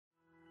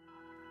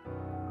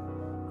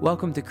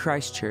Welcome to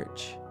Christ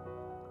Church.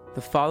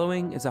 The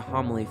following is a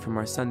homily from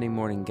our Sunday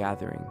morning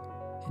gathering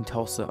in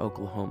Tulsa,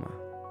 Oklahoma.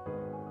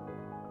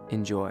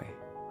 Enjoy.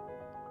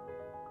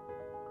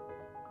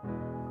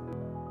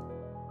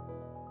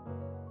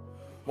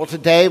 Well,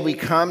 today we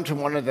come to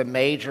one of the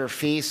major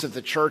feasts of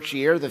the church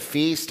year, the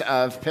Feast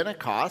of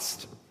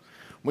Pentecost.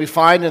 We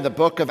find in the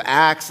book of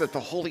Acts that the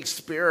Holy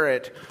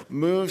Spirit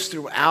moves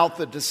throughout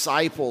the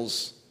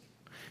disciples,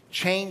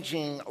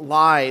 changing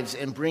lives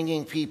and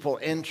bringing people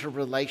into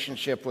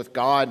relationship with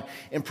God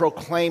and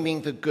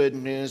proclaiming the good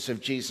news of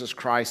Jesus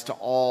Christ to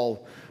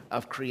all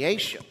of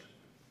creation.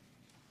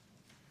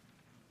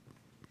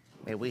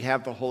 May we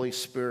have the Holy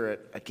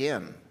Spirit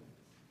again.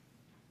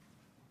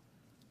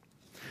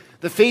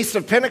 The Feast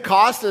of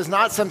Pentecost is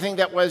not something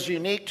that was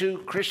unique to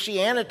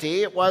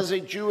Christianity. It was a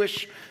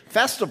Jewish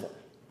festival.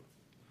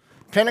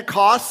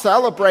 Pentecost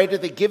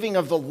celebrated the giving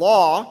of the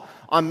law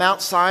on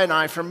Mount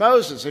Sinai for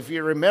Moses. If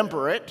you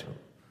remember it,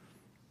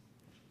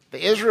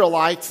 the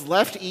Israelites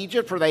left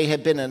Egypt where they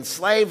had been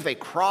enslaved. They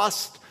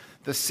crossed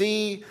the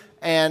sea,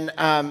 and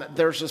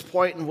there's this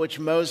point in which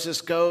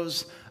Moses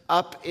goes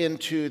up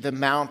into the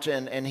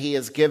mountain and he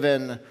is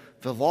given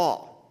the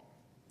law.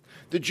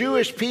 The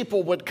Jewish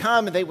people would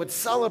come and they would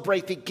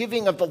celebrate the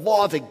giving of the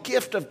law, the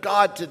gift of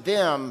God to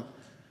them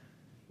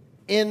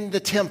in the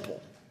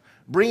temple,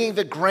 bringing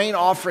the grain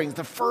offerings,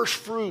 the first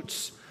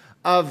fruits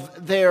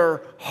of their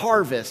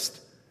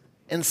harvest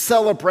in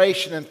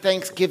celebration and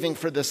thanksgiving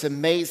for this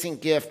amazing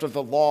gift of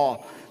the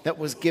law that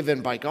was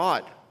given by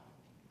God.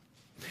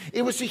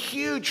 It was a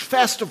huge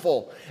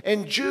festival,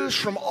 and Jews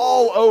from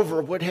all over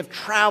would have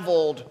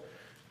traveled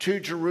to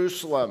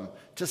Jerusalem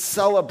to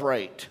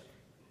celebrate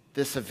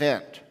this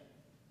event.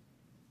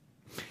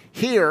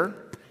 Here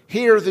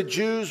the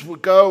Jews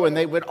would go and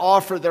they would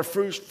offer their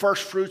first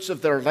fruits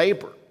of their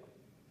labor.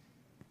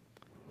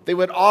 They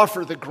would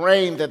offer the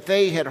grain that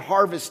they had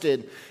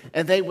harvested,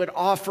 and they would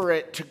offer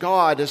it to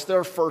God as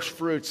their first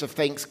fruits of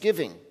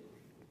thanksgiving.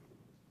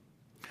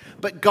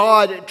 But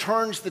God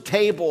turns the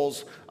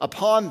tables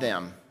upon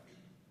them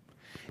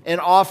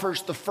and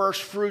offers the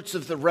first fruits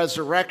of the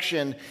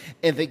resurrection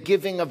and the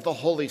giving of the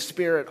Holy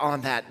Spirit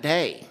on that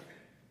day.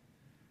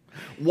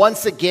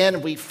 Once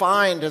again, we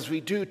find, as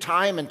we do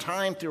time and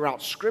time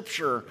throughout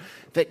Scripture,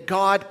 that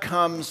God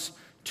comes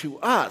to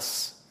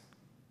us.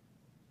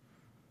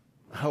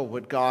 Oh,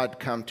 would God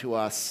come to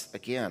us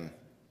again?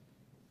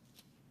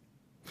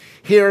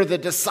 Here, the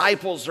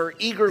disciples are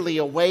eagerly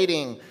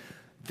awaiting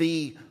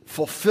the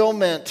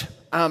fulfillment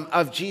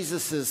of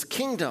Jesus'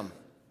 kingdom.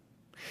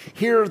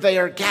 Here, they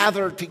are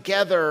gathered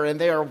together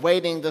and they are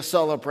waiting the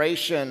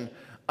celebration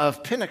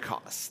of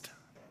Pentecost.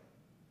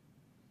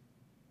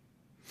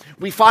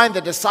 We find the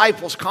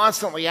disciples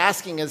constantly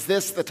asking, is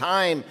this the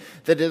time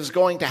that is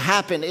going to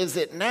happen? Is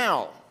it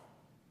now?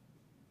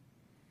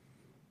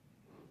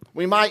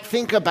 We might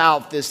think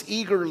about this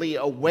eagerly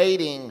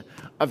awaiting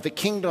of the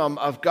kingdom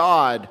of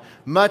God,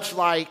 much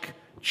like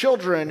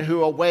children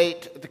who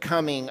await the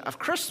coming of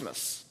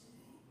Christmas.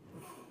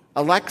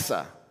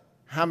 Alexa,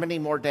 how many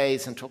more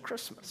days until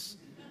Christmas?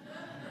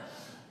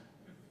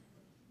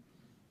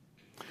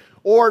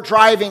 Or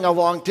driving a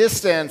long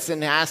distance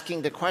and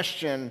asking the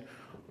question,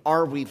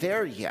 are we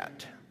there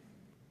yet?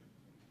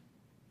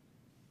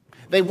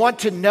 They want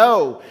to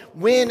know,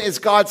 when is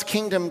God's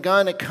kingdom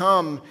going to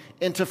come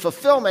into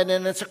fulfillment?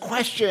 And it's a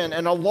question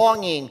and a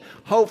longing,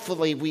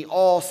 hopefully, we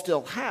all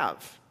still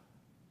have.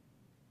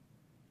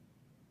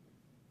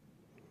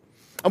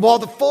 And while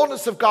the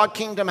fullness of God's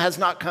kingdom has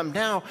not come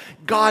now,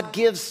 God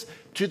gives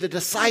to the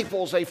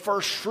disciples a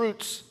first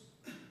fruits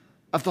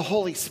of the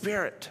Holy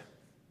Spirit.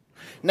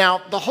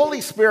 Now, the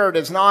Holy Spirit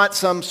is not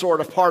some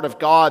sort of part of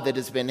God that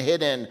has been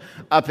hidden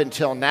up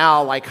until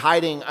now, like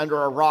hiding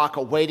under a rock,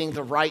 awaiting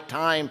the right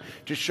time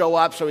to show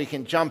up so he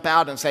can jump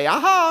out and say,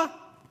 aha!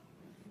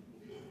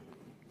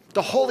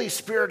 The Holy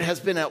Spirit has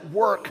been at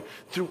work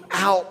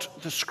throughout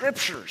the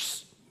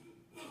Scriptures.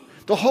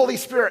 The Holy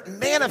Spirit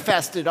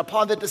manifested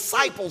upon the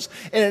disciples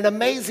in an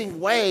amazing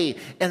way,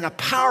 in a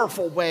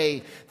powerful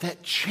way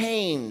that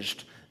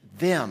changed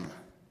them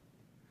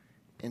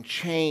and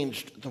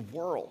changed the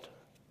world.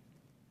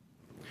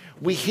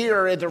 We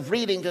hear in the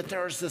reading that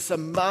there's this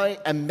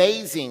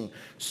amazing,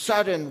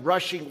 sudden,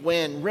 rushing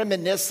wind,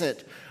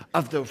 reminiscent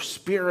of the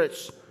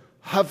Spirit's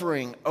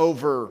hovering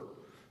over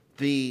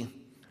the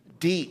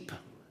deep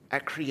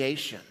at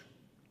creation.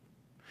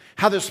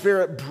 How the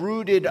Spirit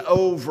brooded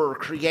over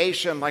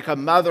creation like a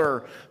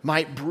mother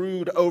might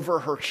brood over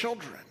her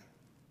children.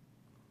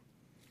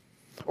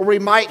 Or we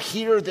might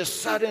hear this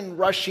sudden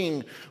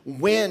rushing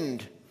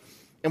wind,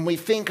 and we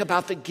think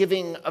about the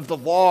giving of the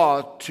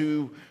law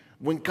to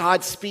when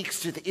God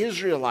speaks to the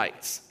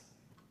Israelites.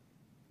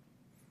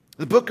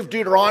 The book of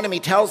Deuteronomy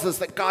tells us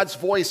that God's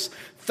voice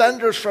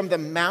thunders from the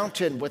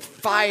mountain with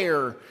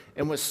fire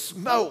and with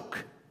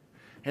smoke.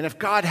 And if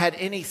God had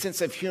any sense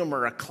of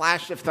humor, a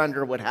clash of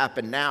thunder would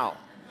happen now.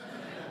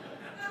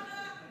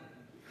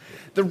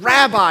 The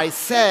rabbi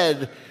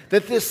said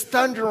that this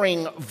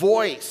thundering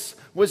voice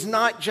was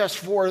not just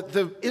for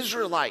the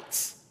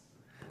Israelites.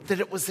 that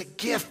it was a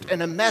gift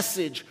and a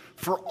message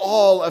for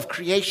all of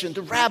creation.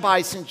 The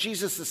rabbis in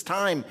Jesus'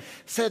 time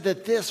said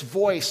that this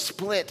voice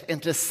split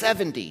into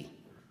 70,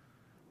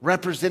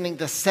 representing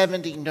the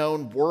 70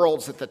 known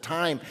worlds at the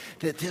time,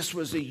 that this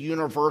was a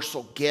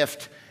universal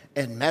gift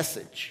and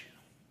message.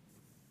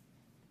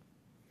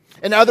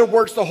 In other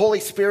words, the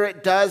Holy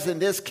Spirit does, in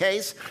this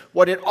case,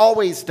 what it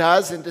always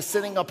does in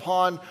descending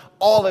upon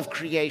all of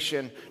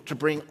creation to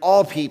bring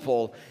all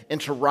people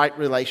into right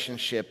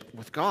relationship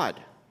with God.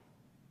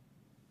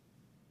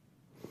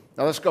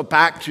 Now let's go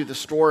back to the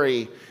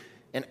story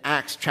in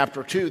Acts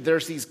chapter 2.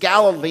 There's these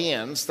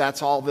Galileans.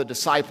 That's all the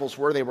disciples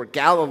were. They were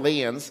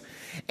Galileans.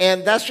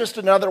 And that's just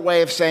another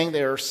way of saying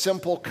they're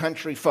simple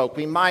country folk.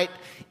 We might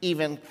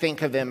even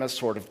think of them as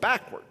sort of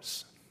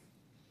backwards.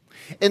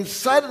 And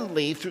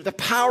suddenly, through the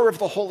power of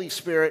the Holy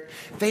Spirit,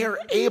 they are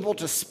able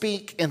to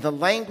speak in the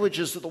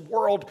languages of the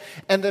world,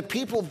 and the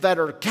people that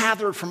are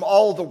gathered from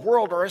all the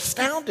world are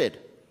astounded.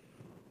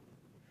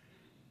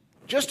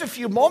 Just a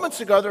few moments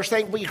ago, they're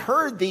saying, we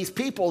heard these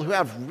people who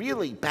have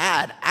really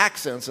bad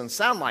accents and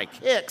sound like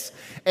hicks,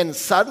 and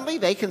suddenly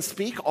they can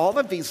speak all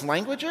of these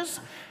languages?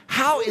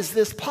 How is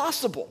this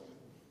possible?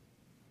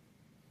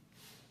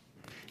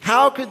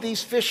 How could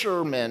these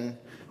fishermen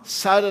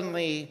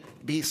suddenly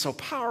be so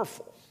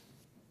powerful?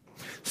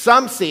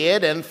 Some see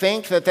it and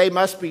think that they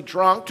must be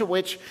drunk, to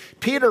which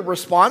Peter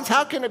responds,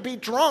 how can it be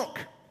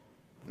drunk?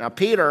 Now,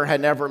 Peter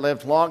had never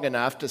lived long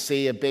enough to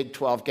see a Big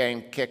 12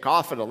 game kick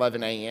off at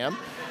 11 a.m.,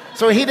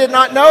 so he did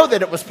not know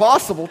that it was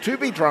possible to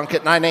be drunk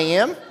at 9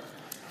 a.m.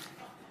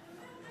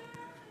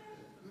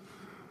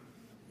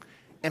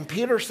 And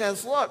Peter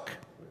says, look,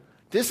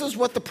 this is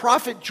what the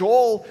prophet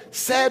Joel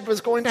said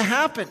was going to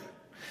happen.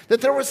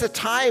 That there was a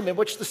time in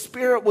which the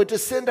Spirit would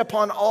descend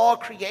upon all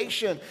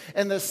creation,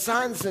 and the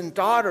sons and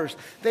daughters,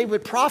 they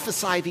would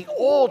prophesy, the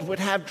old would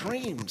have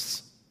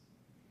dreams.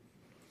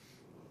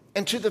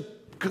 And to the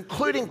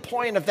concluding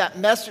point of that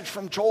message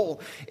from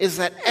Joel is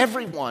that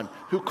everyone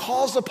who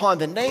calls upon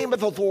the name of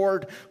the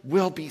Lord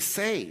will be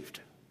saved.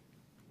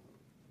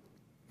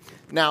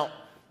 Now,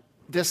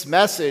 this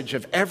message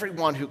of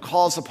everyone who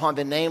calls upon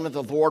the name of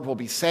the Lord will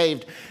be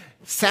saved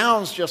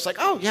sounds just like,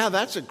 oh yeah,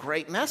 that's a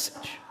great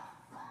message.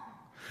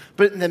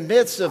 But in the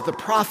midst of the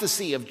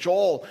prophecy of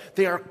Joel,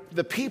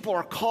 the people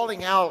are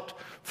calling out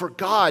for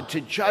God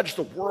to judge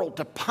the world,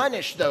 to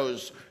punish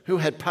those who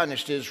had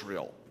punished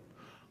Israel.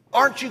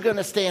 Aren't you going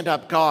to stand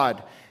up,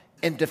 God,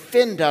 and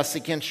defend us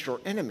against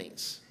your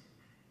enemies?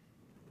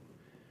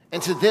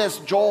 And to this,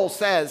 Joel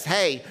says,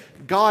 hey,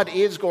 God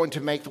is going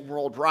to make the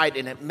world right,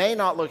 and it may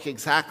not look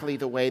exactly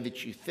the way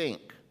that you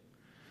think,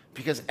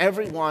 because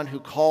everyone who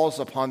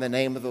calls upon the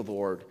name of the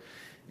Lord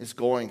is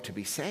going to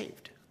be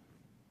saved.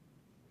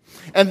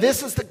 And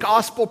this is the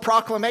gospel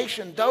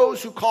proclamation.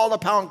 Those who call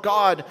upon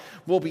God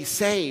will be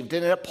saved.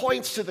 And it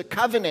points to the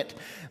covenant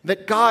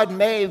that God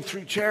made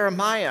through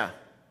Jeremiah.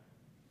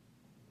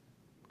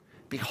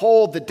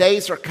 Behold, the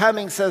days are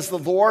coming, says the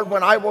Lord,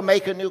 when I will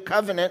make a new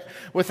covenant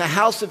with the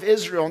house of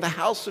Israel and the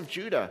house of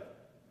Judah.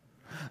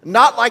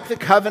 Not like the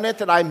covenant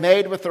that I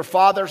made with their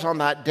fathers on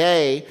that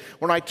day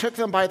when I took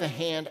them by the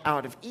hand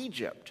out of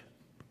Egypt.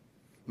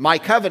 My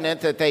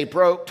covenant that they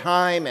broke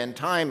time and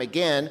time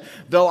again,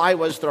 though I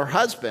was their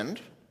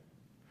husband.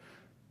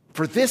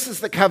 For this is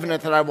the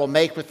covenant that I will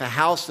make with the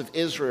house of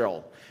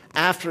Israel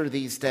after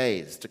these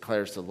days,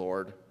 declares the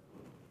Lord.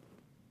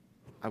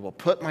 I will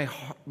put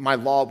my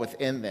law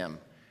within them,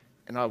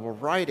 and I will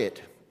write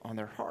it on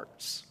their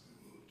hearts.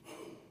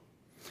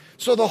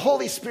 So the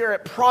Holy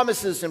Spirit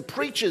promises and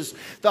preaches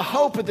the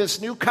hope of this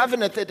new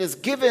covenant that is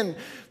given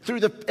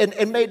through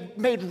and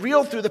made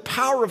real through the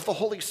power of the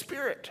Holy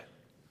Spirit.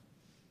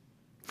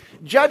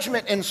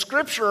 Judgment in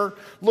Scripture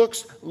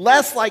looks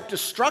less like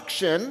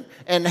destruction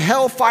and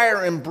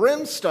hellfire and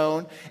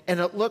brimstone, and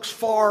it looks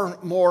far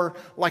more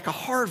like a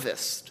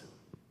harvest.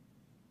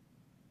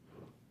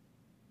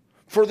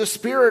 For the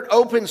Spirit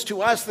opens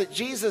to us that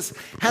Jesus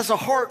has a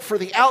heart for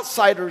the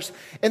outsiders,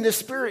 and the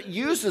Spirit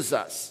uses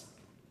us,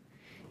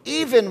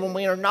 even when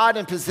we are not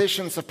in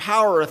positions of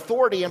power or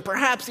authority, and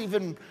perhaps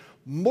even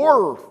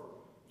more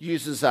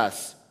uses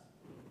us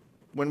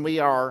when we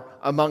are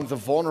among the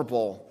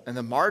vulnerable and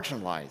the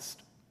marginalized.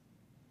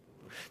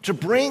 To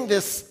bring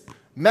this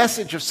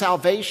message of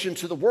salvation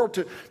to the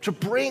world, to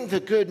bring the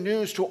good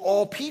news to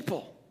all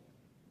people.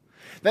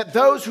 That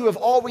those who have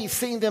always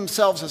seen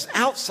themselves as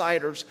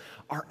outsiders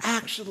are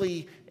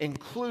actually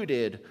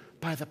included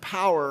by the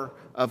power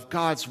of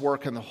God's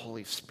work in the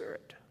Holy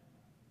Spirit.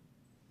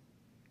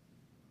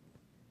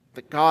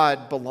 That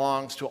God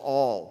belongs to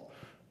all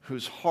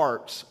whose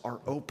hearts are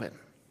open.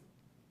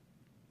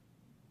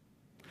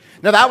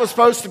 Now, that was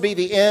supposed to be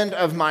the end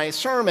of my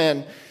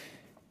sermon,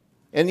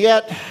 and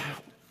yet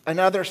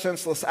another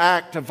senseless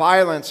act of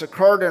violence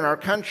occurred in our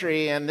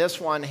country, and this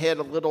one hit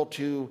a little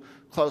too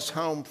close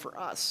home for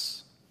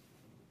us.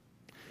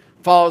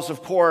 Follows,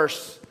 of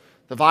course,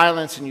 the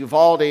violence in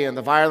Uvalde and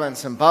the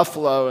violence in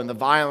Buffalo and the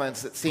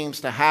violence that seems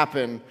to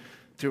happen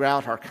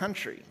throughout our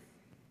country.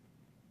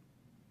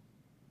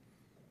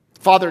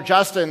 Father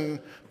Justin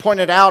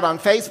pointed out on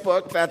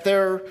Facebook that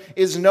there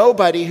is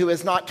nobody who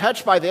is not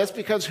touched by this,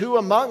 because who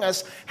among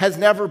us has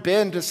never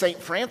been to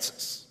St.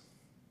 Francis?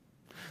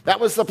 That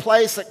was the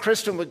place that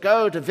Kristen would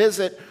go to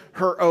visit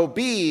her OB,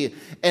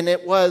 and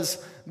it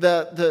was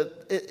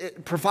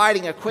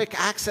providing a quick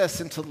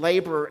access into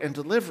labor and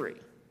delivery.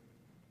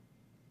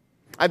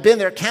 I've been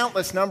there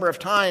countless number of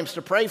times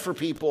to pray for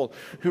people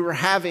who are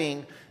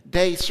having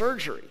day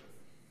surgery.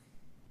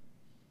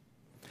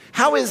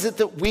 How is it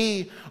that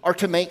we are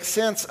to make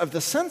sense of the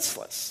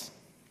senseless?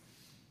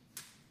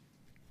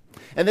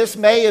 And this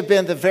may have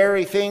been the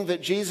very thing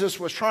that Jesus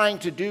was trying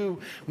to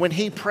do when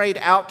he prayed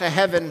out to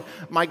heaven,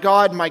 my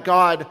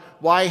God,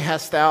 why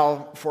hast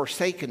thou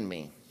forsaken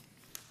me?"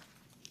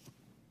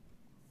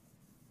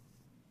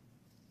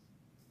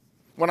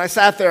 When I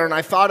sat there and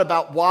I thought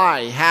about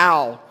why,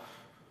 how,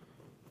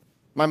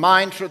 my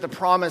mind turned to the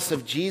promise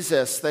of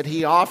Jesus that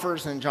he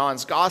offers in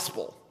John's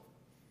gospel.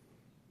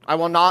 "I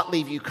will not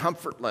leave you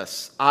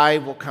comfortless. I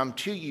will come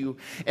to you,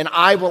 and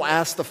I will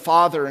ask the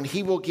Father, and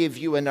he will give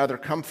you another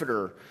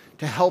comforter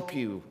to help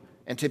you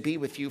and to be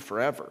with you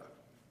forever."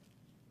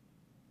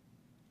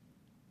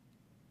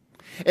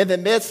 In the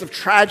midst of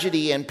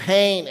tragedy and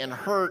pain and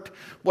hurt,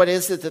 what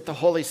is it that the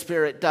Holy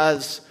Spirit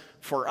does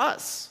for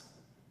us?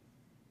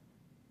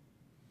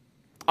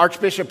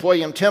 Archbishop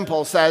William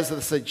Temple says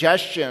the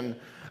suggestion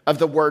of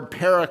the word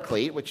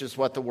paraclete, which is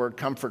what the word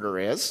comforter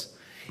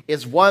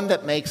is one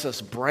that makes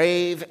us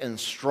brave and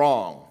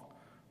strong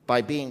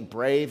by being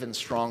brave and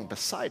strong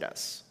beside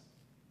us.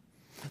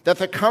 That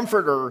the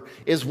comforter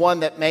is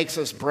one that makes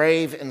us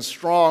brave and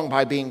strong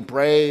by being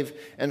brave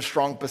and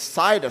strong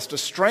beside us. To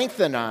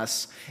strengthen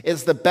us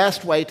is the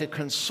best way to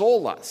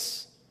console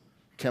us,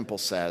 Temple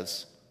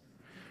says,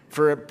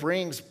 for it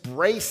brings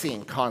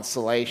bracing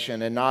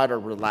consolation and not a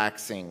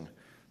relaxing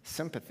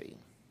sympathy.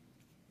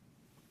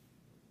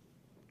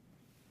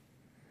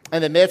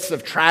 In the midst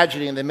of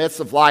tragedy, in the midst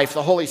of life,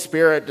 the Holy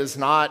Spirit does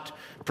not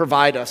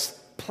provide us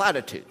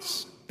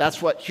platitudes.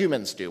 That's what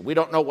humans do. We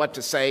don't know what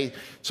to say,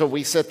 so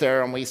we sit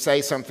there and we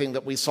say something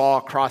that we saw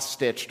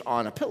cross-stitched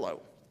on a pillow.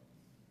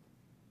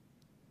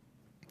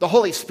 The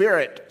Holy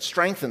Spirit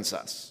strengthens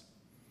us.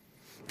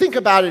 Think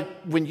about it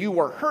when you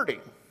are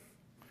hurting.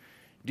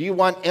 Do you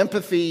want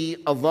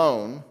empathy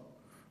alone,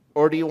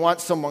 or do you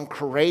want someone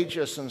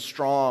courageous and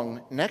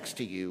strong next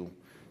to you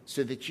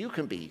so that you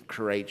can be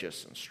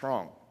courageous and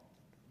strong?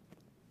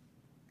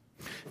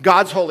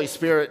 God's Holy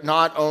Spirit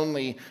not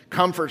only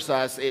comforts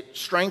us, it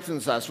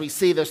strengthens us. We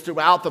see this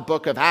throughout the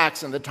book of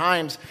Acts and the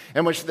times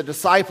in which the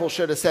disciples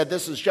should have said,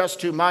 "This is just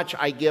too much,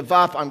 I give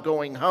up, I'm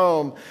going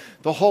home."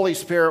 The Holy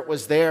Spirit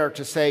was there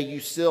to say,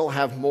 "You still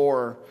have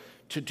more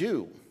to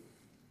do."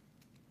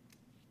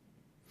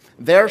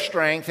 Their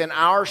strength and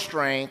our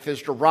strength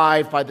is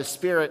derived by the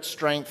Spirit's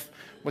strength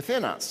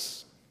within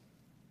us.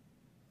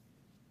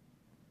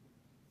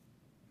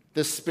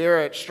 The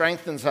Spirit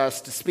strengthens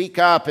us to speak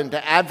up and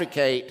to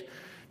advocate,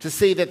 to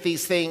see that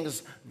these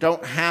things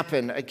don't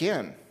happen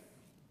again.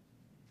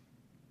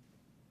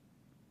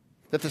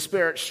 That the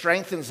Spirit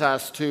strengthens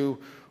us to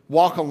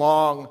walk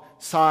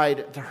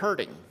alongside the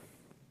hurting.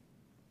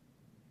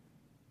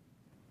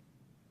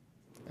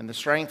 And it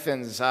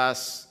strengthens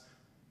us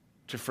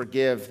to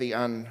forgive the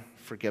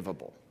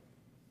unforgivable.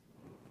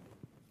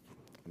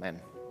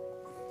 Amen.